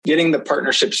getting the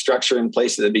partnership structure in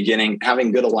place at the beginning,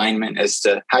 having good alignment as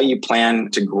to how you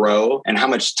plan to grow and how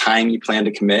much time you plan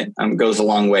to commit goes a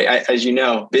long way. As you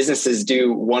know, businesses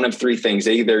do one of three things.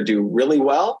 They either do really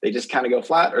well, they just kind of go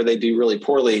flat, or they do really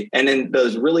poorly. And in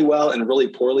those really well and really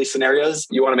poorly scenarios,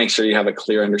 you want to make sure you have a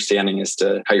clear understanding as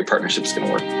to how your partnership is going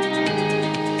to work.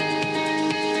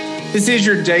 This is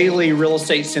your daily real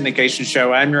estate syndication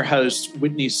show. I'm your host,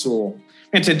 Whitney Sewell.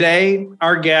 And today,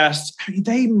 our guests,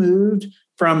 they moved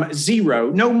from zero,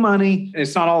 no money.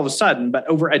 It's not all of a sudden, but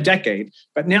over a decade.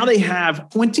 But now they have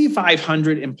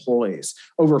 2,500 employees,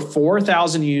 over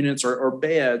 4,000 units or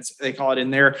beds, they call it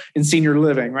in senior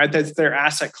living, right? That's their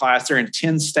asset class. They're in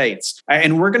 10 states.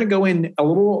 And we're going to go in a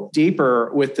little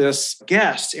deeper with this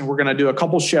guest, and we're going to do a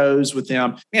couple shows with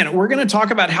them. And we're going to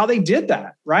talk about how they did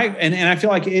that, right? And I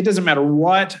feel like it doesn't matter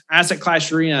what asset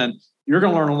class you're in, you're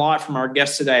going to learn a lot from our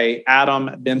guest today,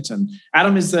 Adam Benton.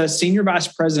 Adam is the Senior Vice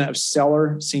President of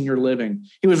Stellar Senior Living.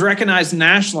 He was recognized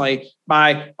nationally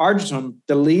by Argentum,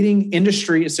 the leading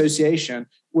industry association,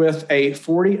 with a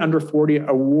 40 under 40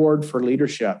 award for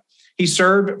leadership. He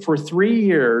served for 3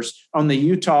 years on the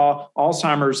Utah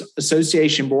Alzheimer's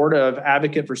Association Board of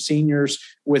Advocate for Seniors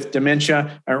with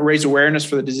Dementia, raise awareness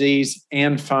for the disease,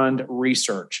 and fund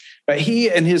research. But he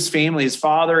and his family, his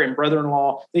father and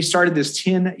brother-in-law, they started this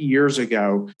 10 years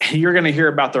ago. And you're going to hear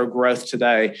about their growth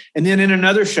today. And then in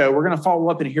another show, we're going to follow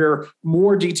up and hear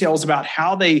more details about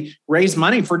how they raised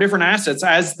money for different assets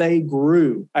as they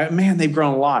grew. Man, they've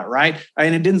grown a lot, right?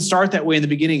 And it didn't start that way in the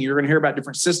beginning. You're going to hear about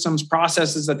different systems,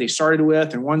 processes that they started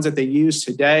with and ones that they use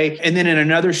today. And then in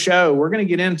another show, we're going to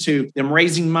get into them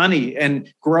raising money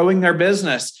and growing their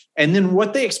business, and then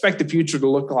what they expect the future to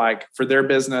look like for their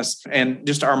business and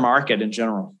just our market in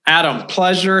general. Adam,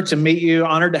 pleasure to meet you.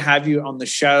 Honored to have you on the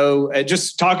show.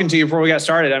 Just talking to you before we got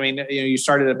started. I mean, you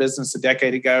started a business a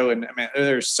decade ago, and I mean,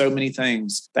 there's so many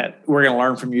things that we're going to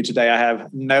learn from you today. I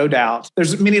have no doubt.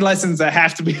 There's many lessons that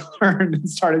have to be learned in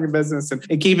starting a business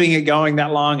and keeping it going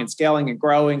that long and scaling and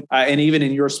growing, and even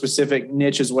in your specific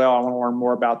niche as well. I want to learn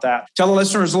more about that. Tell the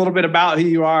listeners a little bit about who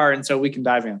you are, and so we can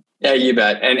dive in. Yeah, you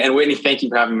bet. And Whitney, thank you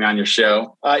for having me on your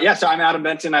show. So I'm Adam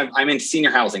Benton. I'm in senior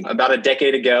housing. About a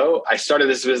decade ago, I started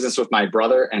this business with my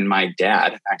brother and my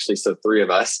dad, actually, so three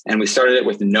of us. And we started it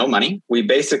with no money. We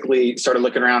basically started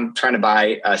looking around trying to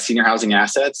buy senior housing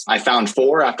assets. I found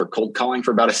four after cold calling for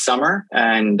about a summer.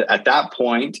 And at that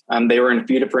point, they were in a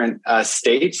few different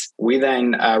states. We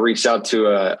then reached out to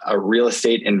a real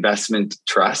estate investment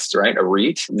trust, right? A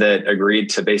REIT that agreed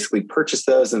to basically purchase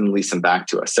those and lease them back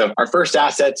to us. So our first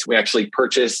assets, we actually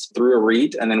purchased through a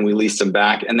REIT, and then we leased them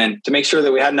back. And then to make sure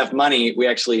that we had enough money, we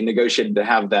actually negotiated to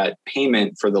have that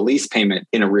payment for the lease payment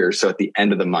in arrears. So at the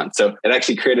end of the month. So it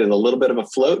actually created a little bit of a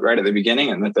float right at the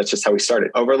beginning. And that's just how we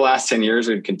started. Over the last 10 years,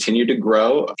 we've continued to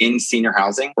grow in senior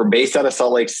housing. We're based out of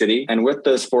Salt Lake City. And with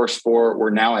those first four, we're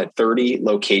now at 30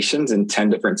 locations in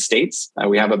 10 different states.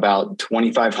 We have about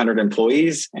 2,500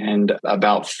 employees and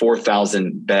about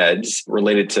 4,000 beds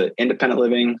related to independent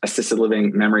living, assisted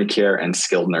living, memory care, and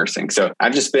skilled nursing. So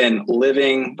I've just been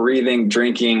living, breathing,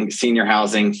 drinking senior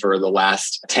housing for the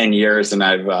last 10 years. And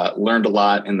I've learned a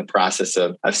lot in the process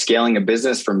of scaling a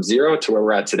business from zero to where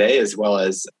we're at today, as well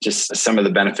as just some of the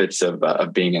benefits of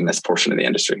being in this portion of the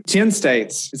industry. 10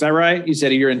 states. Is that right? You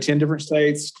said you're in 10 different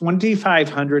states,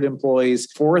 2,500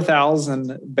 employees,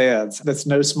 4,000 beds. That's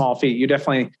no small feat. You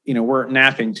definitely, weren't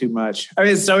napping too much. I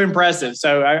mean, it's so impressive.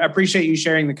 So I appreciate you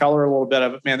sharing the color a little bit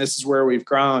of it. Man, this is where we've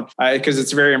grown because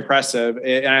it's very impressive.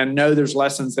 And I know there's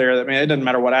lessons there that, it doesn't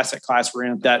matter what asset class we're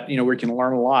in, that, we can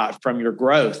learn a lot from your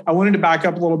growth. I wanted to back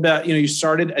up a little bit. You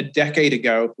started a decade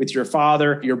ago with your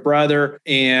father, your brother,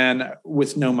 and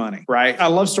with no money, right? I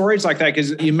love stories like that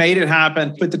because you made it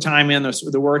happen, put the time in,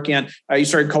 the work in. You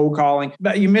started cold calling.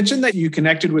 But you mentioned that you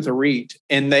connected with a REIT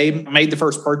and they made the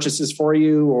first purchases for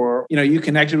you, or, you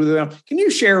connected with them. Can you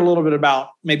share a little bit about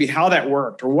maybe how that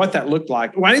worked or what that looked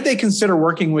like? Why did they consider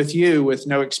working with you with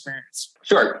no experience?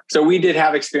 Sure. So we did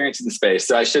have experience in the space.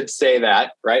 So I should say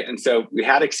that, right? And so we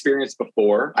had experience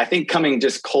before. I think coming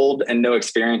just cold and no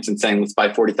experience and saying, let's buy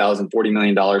 $40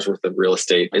 million worth of real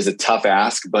estate is a tough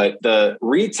ask. But the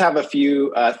REITs have a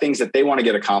few things that they want to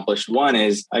get accomplished. One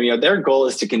is, their goal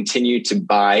is to continue to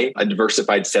buy a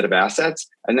diversified set of assets.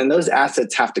 And then those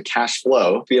assets have to cash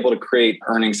flow to be able to create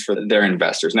earnings for their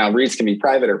investors. Now, REITs can be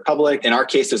private or public. In our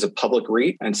case, there's a public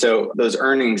REIT. And so those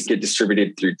earnings get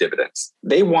distributed through dividends.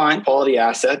 They want quality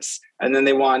assets and then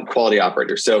they want quality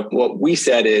operators. So what we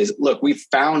said is, look, we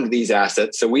found these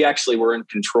assets. So we actually were in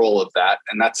control of that.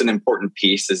 And that's an important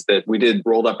piece, is that we did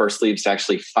rolled up our sleeves to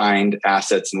actually find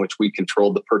assets in which we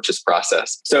controlled the purchase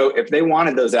process. So if they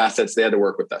wanted those assets, they had to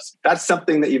work with us. That's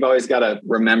something that you've always got to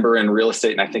remember in real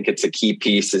estate. And I think it's a key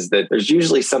piece, is that there's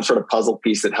usually some sort of puzzle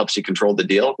piece that helps you control the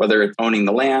deal, whether it's owning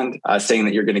the land, saying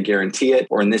that you're going to guarantee it,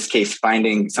 or in this case,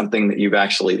 finding something that you've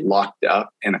actually locked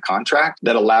up in a contract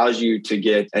that allows you to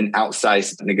get an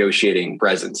outsized negotiating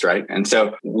presence, right? And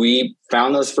so we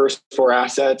found those first 4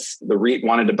 assets. The REIT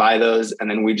wanted to buy those, and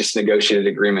then we just negotiated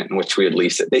an agreement in which we would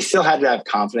lease it. They still had to have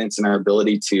confidence in our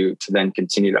ability to then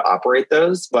continue to operate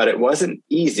those, but it wasn't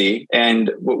easy.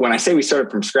 And when I say we started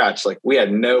from scratch, like we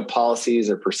had no policies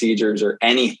or procedures or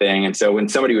anything. And so when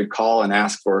somebody would call and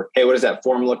ask for, hey, what does that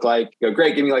form look like? Go,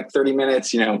 great, give me like 30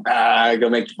 minutes, go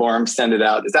make the form, send it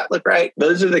out. Does that look right?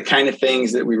 Those are the kind of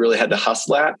things that we really had to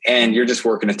hustle at. And you're just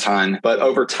working a ton. But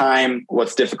over time,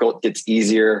 what's difficult gets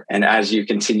easier. And as you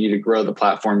continue to grow the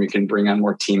platform, you can bring on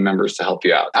more team members to help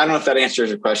you out. I don't know if that answers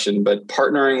your question, but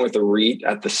partnering with a REIT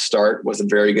at the start was a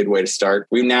very good way to start.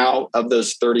 We now, of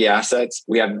those 30 assets,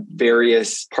 we have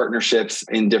various partnerships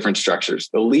in different structures.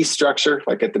 The lease structure,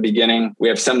 like at the beginning, we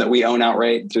have some that we own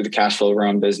outright through the cash flow of our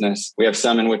own business. We have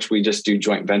some in which we just do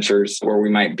joint ventures where we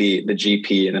might be the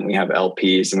GP, and then we have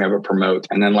LPs and we have a promote.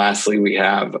 And then lastly, we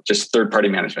have just third-party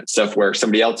management stuff where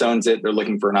somebody else owns it. They're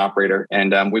looking for an operator.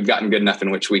 And we've gotten good enough in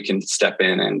which we can step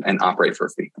in and operate for a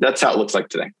fee. That's how it looks like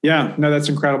today. Yeah, no, that's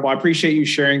incredible. I appreciate you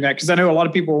sharing that, because I know a lot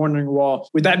of people are wondering, well,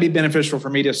 would that be beneficial for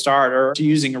me to start or to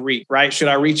using a REIT, right? Should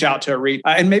I reach out to a REIT?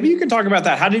 And maybe you can talk about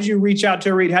that. How did you reach out to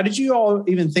a REIT? How did you all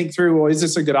even think through, well, is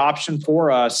this a good option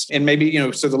for us? And maybe,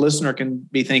 so the listener can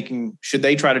be thinking, should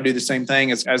they try to do the same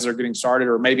thing as they're getting started,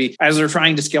 or maybe as they're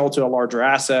trying to scale to a larger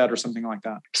asset or something like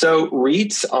that? So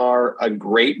REITs are a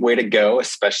great way to go,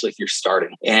 especially if you're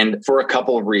starting. And for a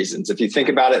couple of reasons. If you think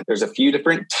about it, there's a few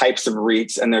different types of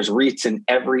REITs, and there's REITs in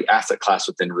every asset class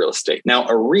within real estate. Now,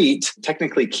 a REIT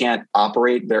technically can't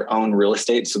operate their own real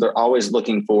estate, so they're always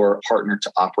looking for a partner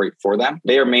to operate for them.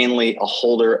 They are mainly a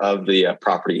holder of the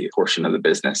property portion of the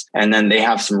business. And then they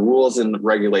have some rules and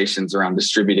regulations around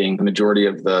distributing the majority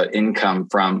of the income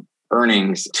from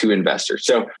earnings to investors.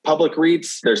 So public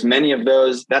REITs, there's many of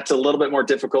those. That's a little bit more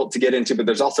difficult to get into, but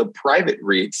there's also private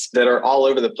REITs that are all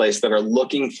over the place that are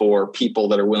looking for people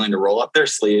that are willing to roll up their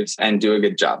sleeves and do a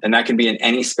good job. And that can be in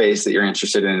any space that you're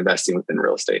interested in investing within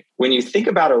real estate. When you think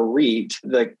about a REIT,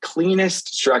 the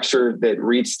cleanest structure that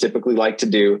REITs typically like to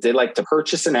do, they like to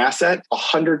purchase an asset,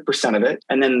 100% of it,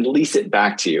 and then lease it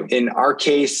back to you. In our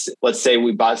case, let's say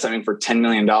we bought something for $10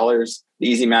 million. The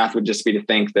easy math would just be to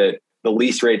think that the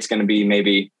lease rate's going to be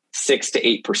maybe 6 to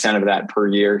 8% of that per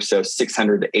year. So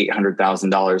 $600,000 to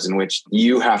 $800,000 in which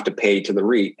you have to pay to the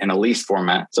REIT in a lease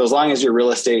format. So as long as your real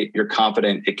estate, you're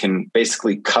confident it can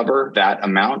basically cover that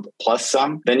amount plus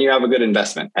some, then you have a good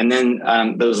investment. And then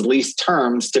those lease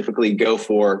terms typically go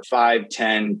for 5,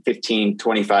 10, 15,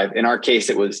 25. In our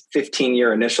case, it was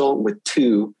 15-year initial with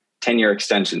 2 10-year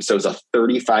extension. So it's a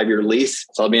 35-year lease.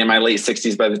 So I'll be in my late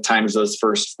 60s by the time those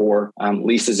first 4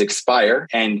 leases expire.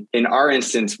 And in our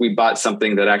instance, we bought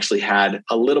something that actually had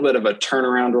a little bit of a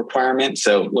turnaround requirement.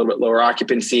 So a little bit lower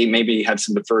occupancy, maybe had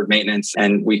some deferred maintenance,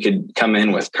 and we could come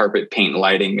in with carpet, paint,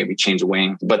 lighting, maybe change a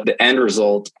wing. But the end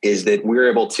result is that we were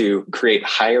able to create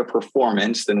higher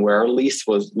performance than where our lease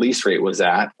rate was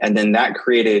at. And then that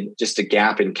created just a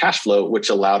gap in cash flow, which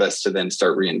allowed us to then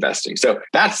start reinvesting. So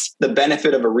that's the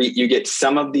benefit of a REIT. You get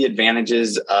some of the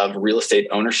advantages of real estate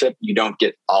ownership. You don't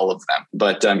get all of them,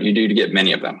 but you do get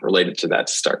many of them related to that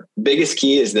to start. Biggest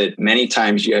key is that many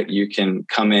times you can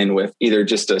come in with either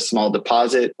just a small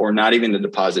deposit or not even a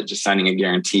deposit, just signing a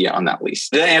guarantee on that lease.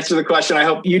 Did I answer the question? I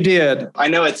hope you did. I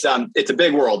know it's a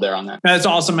big world there on that. That's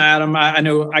awesome, Adam. I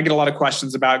know I get a lot of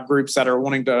questions about groups that are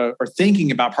or thinking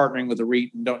about partnering with a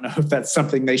REIT and don't know if that's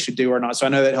something they should do or not. So I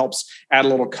know that helps add a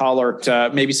little color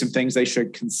to maybe some things they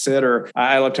should consider.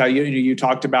 I loved how you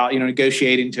talked about,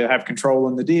 negotiating to have control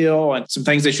in the deal and some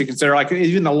things they should consider, like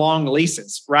even the long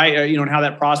leases, right? And how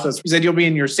that process, you said you'll be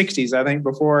in your 60s, I think,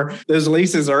 before those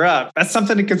leases are up. That's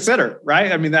something to consider,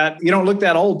 right? I mean, that you don't look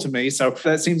that old to me. So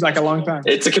that seems like a long time.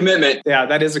 It's a commitment. Yeah,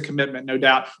 that is a commitment, no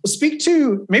doubt. Well, speak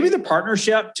to maybe the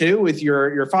partnership too with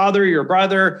your father, your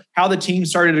brother, how the team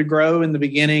started to grow in the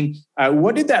beginning.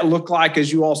 What did that look like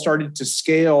as you all started to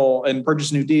scale and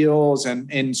purchase new deals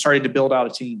and started to build out a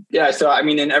team? Yeah. So, I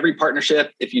mean, in every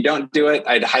partnership, if you don't do it,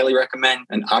 I'd highly recommend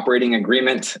an operating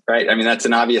agreement, right? I mean, that's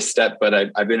an obvious step, but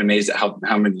I've been amazed at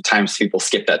how many times people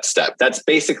skip that step. That's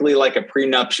basically like a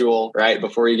prenuptial, right?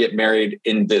 Before you get married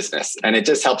in business. And it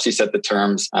just helps you set the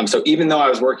terms. So even though I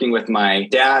was working with my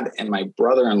dad and my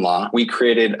brother-in-law, we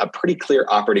created a pretty clear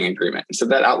operating agreement. So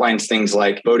that outlines things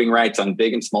like voting rights on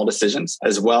big and small decisions,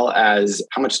 as well as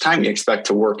how much time you expect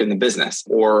to work in the business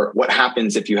or what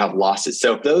happens if you have losses.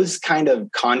 So those kind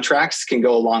of contracts can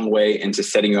go a long way into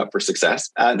setting you up for success.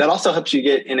 That also helps you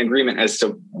get in agreement as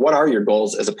to what are your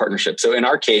goals as a partnership. So in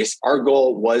our case, our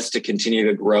goal was to continue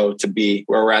to grow to be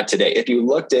where we're at today. If you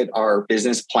looked at our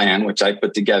business plan, which I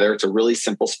put together, it's a really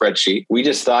simple spreadsheet. We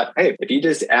just thought, hey, if you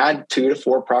just add 2 to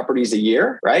 4 properties a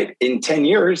year, right? In 10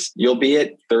 years, you'll be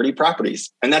at 30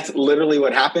 properties. And that's literally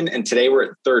what happened. And today we're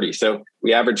at 30. So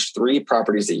we average 3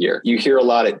 properties a year. You hear a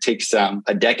lot, it takes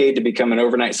a decade to become an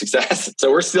overnight success.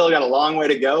 So we're still got a long way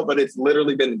to go, but it's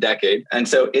literally been a decade. And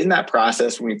so in that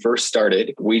process, when we first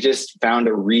started, we just found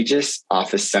a Regis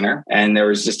office center and there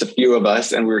was just a few of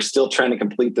us and we were still trying to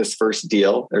complete this first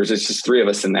deal. There was just 3 of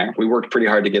us in there. We worked pretty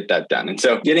hard to get that done. And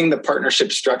so getting the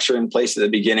partnership structure in place at the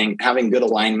beginning, having good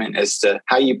alignment as to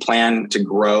how you plan to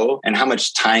grow and how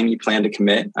much time you plan to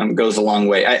commit goes a long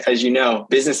way. As you know,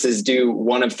 businesses do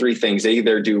one of 3 things. They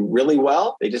either do really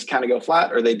well, they just kind of go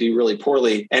flat, or they do really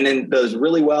poorly. And in those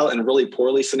really well and really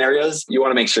poorly scenarios, you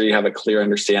want to make sure you have a clear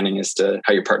understanding as to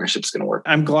how your partnership is going to work.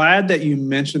 I'm glad that you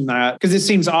mentioned that because it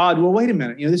seems odd. Well, wait a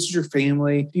minute. This is your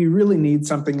family. Do you really need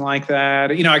something like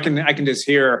that? I can just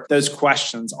hear those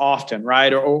questions often,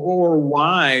 right? Or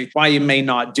why you may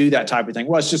not do that type of thing.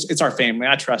 Well, it's our family.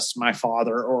 I trust my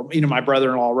father or, my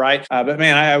brother-in-law, right? But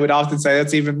man, I would often say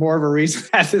that's even more of a reason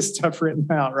to have this stuff written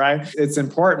out, right? It's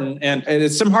important. And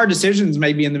it's some hard decisions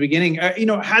maybe in the beginning.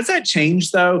 Has that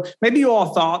changed though? Maybe you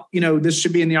all thought, this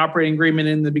should be in the operating agreement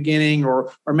in the beginning,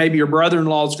 or maybe your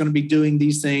brother-in-law is going to be doing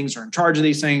these things or in charge of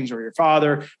these things, or your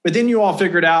father. But then you all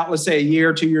figured out, let's say a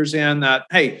year, 2 years in, that,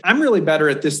 hey, I'm really better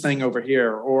at this thing over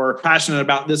here, or passionate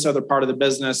about this other part of the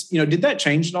business. Did that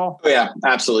change at all? Oh, yeah,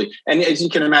 absolutely. And as you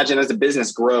can imagine, as the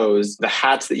business grows, the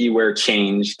hats that you wear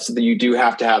change so that you do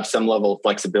have to have some level of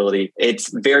flexibility.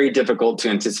 It's very difficult to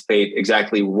anticipate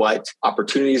exactly what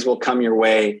opportunities will come your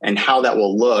way and how that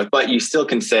will look. But you still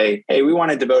can say, hey, we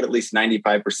want to devote at least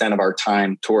 95% of our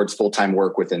time towards full-time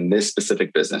work within this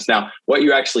specific business. Now, what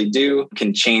you actually do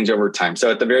can change over time. So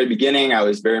at the very beginning, I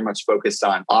was very much focused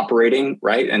on operating,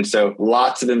 right? And so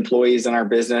lots of employees in our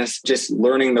business, just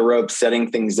learning the ropes, setting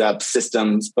things up,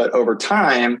 systems. But over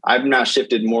time, I've now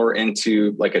shifted more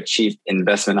into like a chief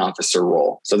investment officer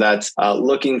role. So that's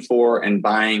looking for and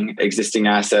buying existing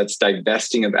assets,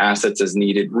 divesting of assets as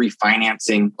needed,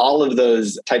 refinancing. All of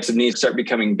those types of needs start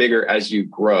becoming bigger as you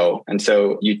grow. And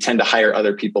so you tend to hire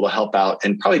other people to help out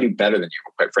and probably do better than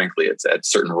you, quite frankly, at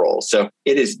certain roles. So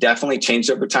it has definitely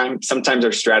changed over time. Sometimes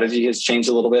our strategy has changed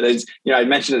a little bit. As I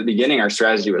mentioned at the beginning, our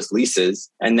strategy was leases.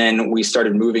 And then we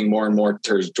started moving more and more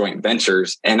towards joint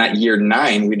ventures. And at year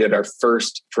 9, we did our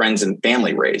first friends and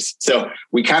family raise. So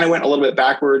we kind of went a little bit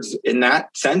backwards in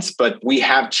that sense, but we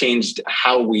have changed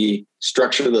how we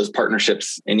structure those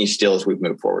partnerships in each deal as we've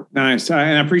moved forward. Nice. And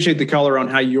I appreciate the color on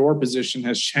how your position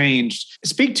has changed.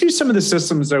 Speak to some of the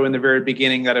systems, though, in the very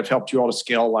beginning that have helped you all to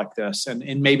scale like this.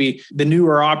 And maybe the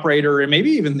newer operator and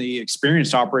maybe even the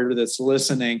experienced operator that's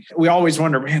listening. We always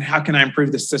wonder, man, how can I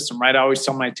improve the system, right? I always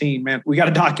tell my team, man, we got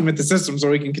to document the system so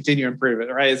we can continue to improve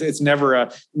it, right? It's never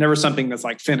something that's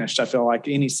like finished. I feel like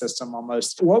any system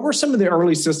almost. What were some of the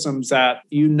early systems that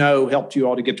helped you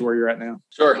all to get to where you're at now?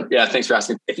 Sure. Yeah. Thanks for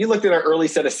asking. If you looked at our early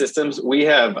set of systems, we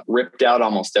have ripped out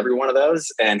almost every one of those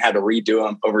and had to redo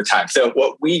them over time. So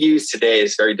what we use today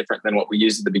is very different than what we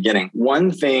used at the beginning.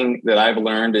 One thing that I've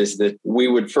learned is that we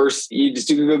would first, you just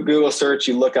do a Google search,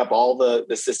 you look up all the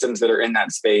systems that are in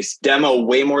that space, demo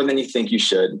way more than you think you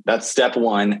should. That's step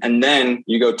one. And then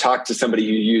you go talk to somebody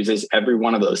who uses every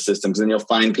one of those systems and you'll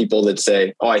find people that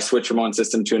say, oh, I switched from one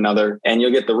system to another, and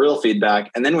you'll get the real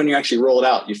feedback. And then when you actually roll it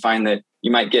out, you find that you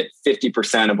might get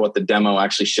 50% of what the demo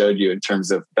actually showed you in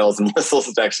terms of bells and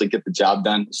whistles to actually get the job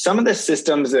done. Some of the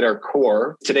systems that are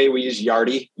core, today we use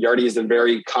Yardi. Yardi is a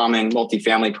very common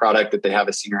multifamily product that they have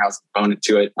a senior housing component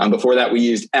to it. Before that, we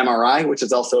used MRI, which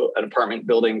is also an apartment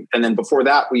building. And then before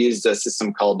that, we used a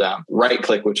system called Right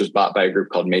Click, which was bought by a group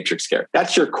called Matrix Care.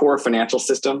 That's your core financial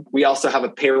system. We also have a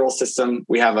payroll system.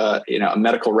 We have a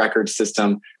medical record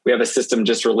system. We have a system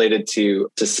just related to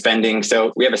spending.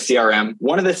 So we have a CRM.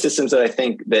 One of the systems that I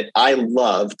think that I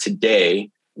love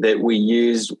today that we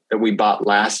used that we bought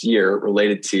last year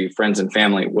related to friends and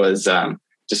family was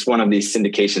just one of these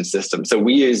syndication systems. So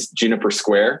we use Juniper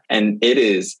Square, and it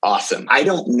is awesome. I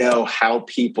don't know how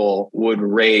people would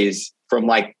raise from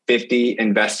like 50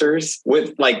 investors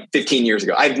with like 15 years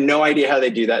ago. I have no idea how they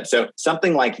do that. So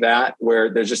something like that,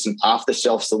 where there's just an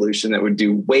off-the-shelf solution that would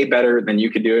do way better than you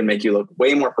could do and make you look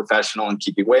way more professional and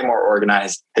keep you way more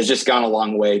organized, has just gone a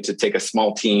long way to take a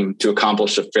small team to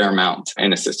accomplish a fair amount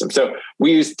in a system. So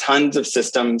we use tons of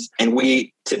systems, and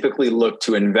we typically look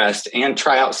to invest and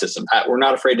try out systems. We're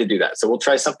not afraid to do that. So we'll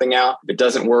try something out. If it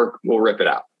doesn't work, we'll rip it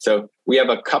out. So we have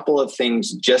a couple of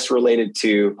things just related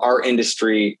to our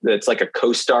industry that's like a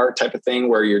co-star type of thing,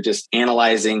 where you're just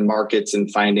analyzing markets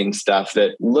and finding stuff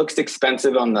that looks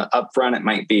expensive on the upfront. It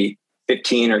might be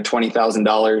 $15,000 or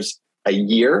 $20,000 a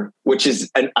year, which is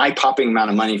an eye-popping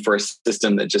amount of money for a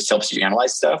system that just helps you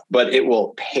analyze stuff, but it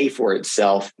will pay for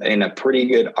itself in a pretty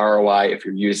good ROI if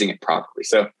you're using it properly.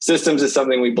 So systems is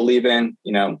something we believe in.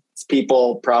 It's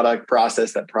people, product,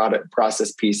 process. That product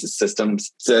process piece is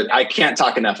systems. So I can't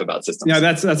talk enough about systems. Yeah,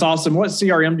 that's awesome. What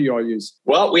CRM do you all use?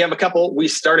 Well, we have a couple. We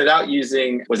started out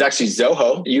using, was actually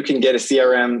Zoho. You can get a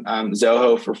CRM,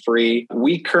 Zoho, for free.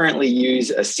 We currently use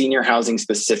a senior housing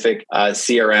specific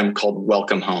CRM called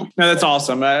Welcome Home. No, that's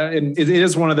awesome. And it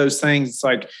is one of those things. It's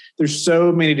like there's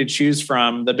so many to choose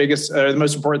from. The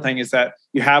most important thing is that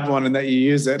you have one and that you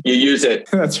use it. You use it.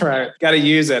 That's right. Got to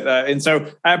use it. And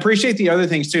so I appreciate the other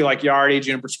things too, like Yardi,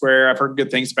 Juniper Square. I've heard good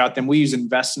things about them. We use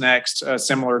InvestNext, a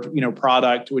similar,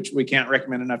 product, which we can't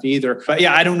recommend enough either. But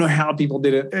yeah, I don't know how people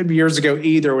did it years ago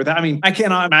either. I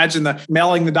cannot imagine the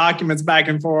mailing the documents back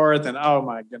and forth and oh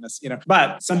my goodness,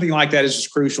 but something like that is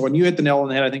just crucial. And you hit the nail on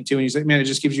the head, I think too. And you say, man, it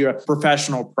just gives you a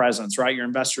professional presence, right? Your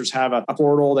investors have a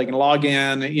portal, they can log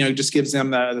in, it just gives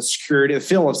them the security, the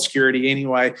feel of security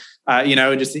anyway.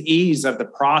 Just the ease of the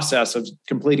process of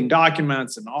completing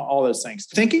documents and all those things.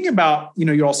 Thinking about,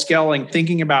 you all scaling,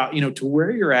 thinking about, to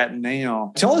where you're at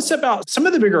now, tell us about some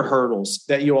of the bigger hurdles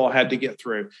that you all had to get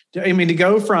through. To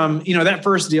go from, that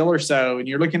first deal or so, and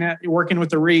you're working with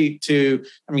the REIT to,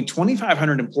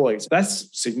 2,500 employees. That's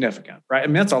significant,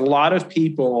 right? That's a lot of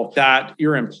people that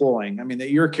you're employing. That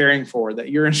you're caring for, that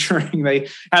you're ensuring they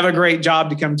have a great job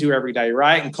to come to every day,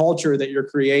 right? And culture that you're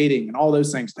creating and all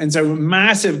those things. And so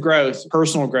massive growth,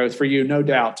 personal growth for you, no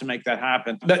doubt, to make that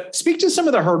happen. But speak to some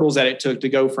of the hurdles that it took to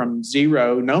go from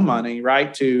zero, no money,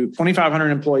 right, to 2,500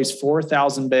 employees,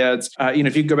 4,000 beds.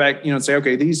 If you go back, and say,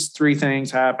 okay, these three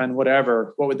things happen,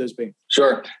 whatever, what would those be?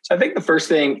 Sure. So I think the first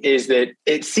thing is that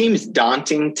it seems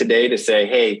daunting today to say,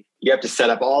 hey, you have to set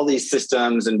up all these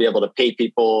systems and be able to pay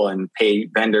people and pay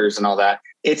vendors and all that.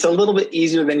 It's a little bit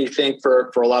easier than you think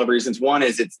for a lot of reasons. One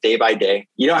is it's day by day.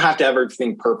 You don't have to have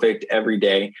everything perfect every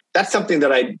day. That's something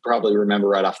that I probably remember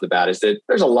right off the bat, is that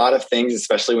there's a lot of things,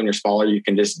 especially when you're smaller, you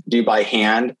can just do by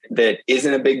hand that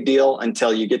isn't a big deal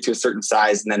until you get to a certain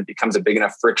size. And then it becomes a big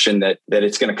enough friction that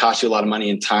it's going to cost you a lot of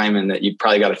money and time, and that you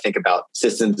probably got to think about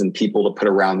systems and people to put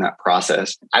around that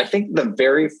process. I think the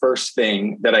very first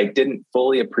thing that I didn't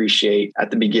fully appreciate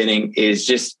at the beginning is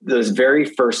just those very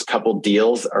first couple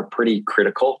deals are pretty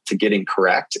critical to getting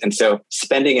correct. And so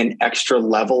spending an extra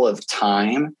level of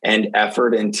time and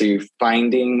effort into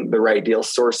finding the right deal,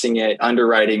 sourcing it,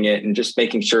 underwriting it, and just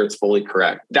making sure it's fully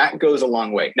correct. That goes a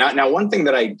long way. Now, one thing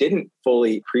that I didn't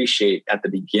fully appreciate at the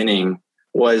beginning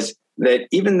was that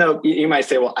even though you might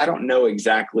say, well, I don't know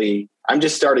exactly, I'm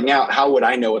just starting out, how would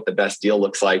I know what the best deal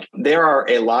looks like? There are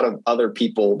a lot of other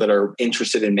people that are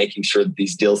interested in making sure that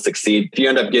these deals succeed. If you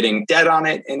end up getting debt on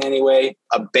it in any way,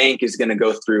 a bank is going to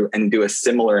go through and do a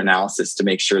similar analysis to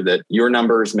make sure that your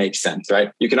numbers make sense,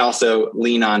 right? You can also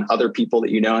lean on other people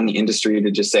that you know in the industry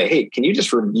to just say, hey, can you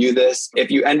just review this?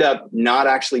 If you end up not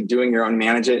actually doing your own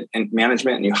management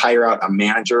and you hire out a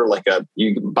manager,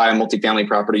 you buy a multifamily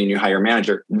property and you hire a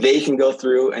manager, they can go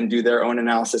through and do their own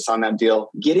analysis on that deal.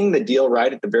 Getting the deal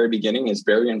right at the very beginning is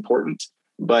very important,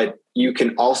 but you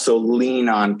can also lean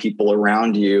on people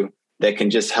around you that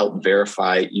can just help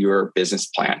verify your business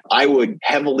plan. I would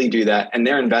heavily do that. And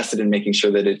they're invested in making sure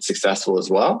that it's successful as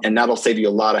well. And that'll save you a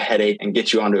lot of headache and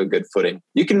get you onto a good footing.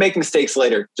 You can make mistakes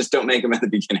later. Just don't make them at the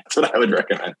beginning. That's what I would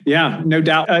recommend. Yeah, no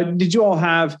doubt. Did you all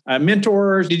have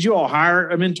mentors? Did you all hire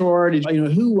a mentor?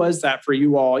 Who was that for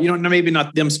you all? Maybe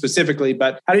not them specifically,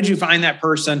 but how did you find that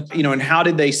person? And how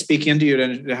did they speak into you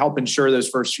to help ensure those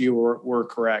first few were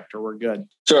correct or were good?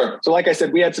 Sure. So like I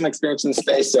said, we had some experience in the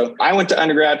space. So I went to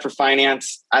undergrad for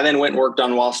finance. I then went and worked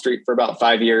on Wall Street for about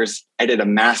 5 years. I did a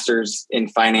master's in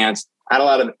finance. I had a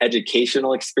lot of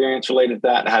educational experience related to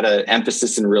that. I had an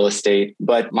emphasis in real estate.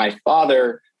 But my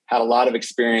father had a lot of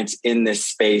experience in this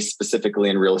space, specifically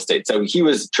in real estate. So he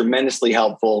was tremendously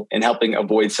helpful in helping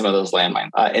avoid some of those landmines.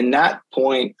 In that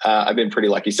point, I've been pretty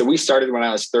lucky. So we started when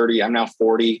I was 30. I'm now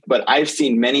 40, but I've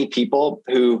seen many people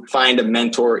who find a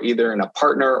mentor either in a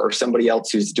partner or somebody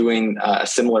else who's doing a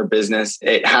similar business.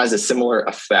 It has a similar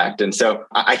effect. And so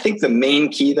I think the main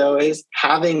key, though, is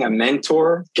having a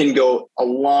mentor can go a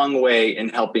long way in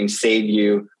helping save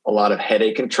you a lot of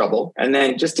headache and trouble. And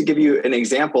then just to give you an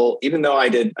example, even though I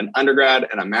did an undergrad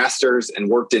and a master's and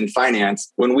worked in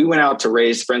finance, when we went out to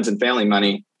raise friends and family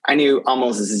money, I knew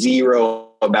almost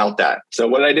zero about that. So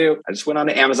what did I do? I just went on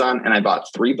to Amazon and I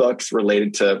bought 3 books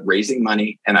related to raising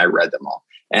money and I read them all.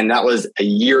 And that was a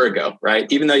year ago, right?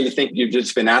 Even though you think you've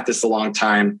just been at this a long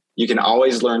time, you can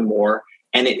always learn more.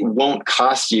 And it won't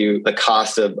cost you the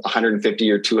cost of $150,000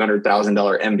 or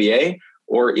 $200,000 MBA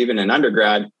or even an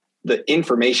undergrad. The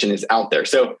information is out there.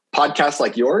 So podcasts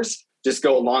like yours just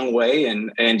go a long way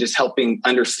and just helping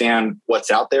understand what's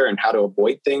out there and how to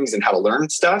avoid things and how to learn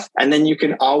stuff. And then you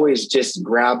can always just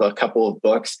grab a couple of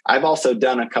books. I've also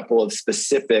done a couple of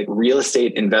specific real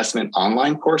estate investment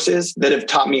online courses that have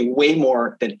taught me way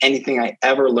more than anything I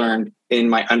ever learned in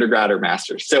my undergrad or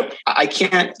master's. So I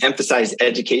can't emphasize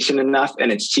education enough,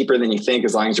 and it's cheaper than you think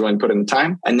as long as you want to put in the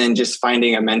time. And then just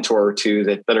finding a mentor or two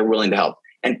that are willing to help.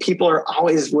 And people are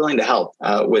always willing to help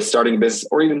with starting a business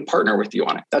or even partner with you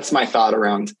on it. That's my thought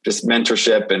around just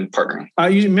mentorship and partnering.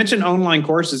 You mentioned online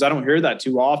courses. I don't hear that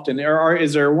too often.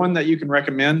 Is there one that you can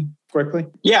recommend quickly?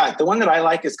 Yeah, the one that I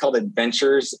like is called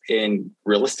Adventures in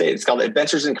Real Estate. It's called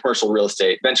Adventures in Commercial Real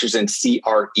Estate, Adventures in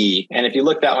CRE. And if you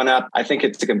look that one up, I think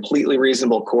it's a completely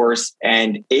reasonable course.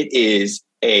 And it is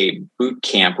a boot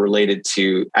camp related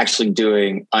to actually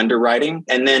doing underwriting.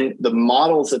 And then the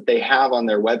models that they have on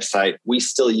their website, we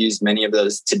still use many of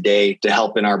those today to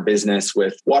help in our business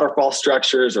with waterfall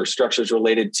structures or structures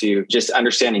related to just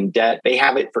understanding debt. They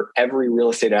have it for every real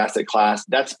estate asset class.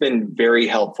 That's been very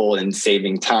helpful in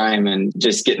saving time and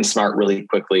just getting smart really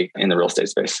quickly in the real estate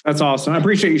space. That's awesome. I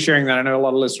appreciate you sharing that. I know a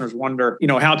lot of listeners wonder,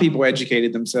 how people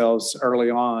educated themselves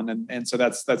early on. And so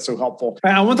that's so helpful.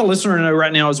 I want the listener to know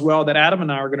right now as well that Adam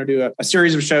and I are going to do a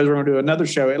series of shows. We're going to do another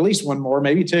show, at least one more,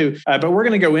 maybe 2. But we're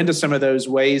going to go into some of those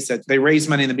ways that they raised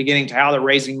money in the beginning to how they're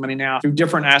raising money now through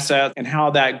different assets and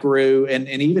how that grew and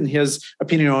even his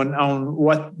opinion on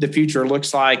what the future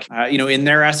looks like, in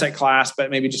their asset class, but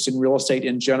maybe just in real estate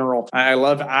in general. I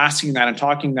love asking that and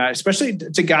talking that, especially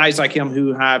to guys like him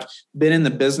who have been in the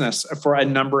business for a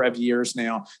number of years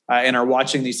now and are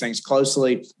watching these things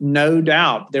closely. No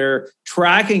doubt they're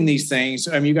tracking these things.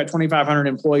 I mean, you've got 2,500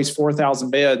 employees, 4,000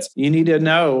 beds. You need to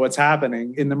know what's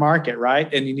happening in the market,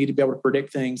 right? And you need to be able to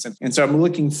predict things. And so I'm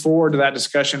looking forward to that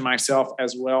discussion myself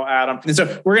as well, Adam. And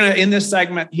so we're going to end this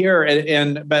segment here.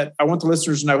 But I want the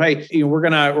listeners to know, hey, we're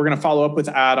going to follow up with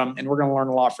Adam and we're going to learn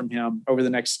a lot from him over the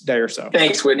next day or so.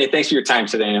 Thanks, Whitney. Thanks for your time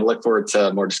today. And I look forward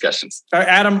to more discussions. All right,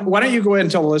 Adam, why don't you go ahead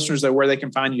and tell the listeners though where they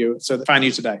can find you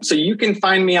today? So you can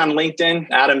find me on LinkedIn,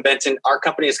 Adam Benton. Our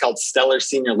company is called Stellar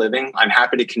Senior Living. I'm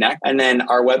happy to connect. And then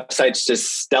our website's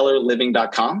just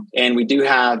stellarliving.com. And we do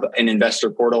have an investor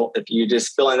portal. If you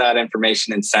just fill in that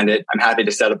information and send it, I'm happy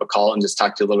to set up a call and just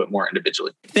talk to you a little bit more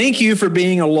individually. Thank you for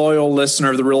being a loyal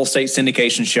listener of the Real Estate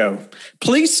Syndication Show.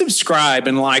 Please subscribe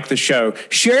and like the show.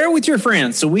 Share it with your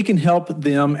friends so we can help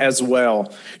them as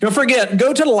well. Don't forget,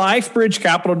 go to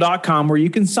lifebridgecapital.com where you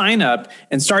can sign up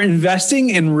and start investing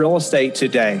in real estate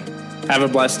today. Have a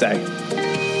blessed day.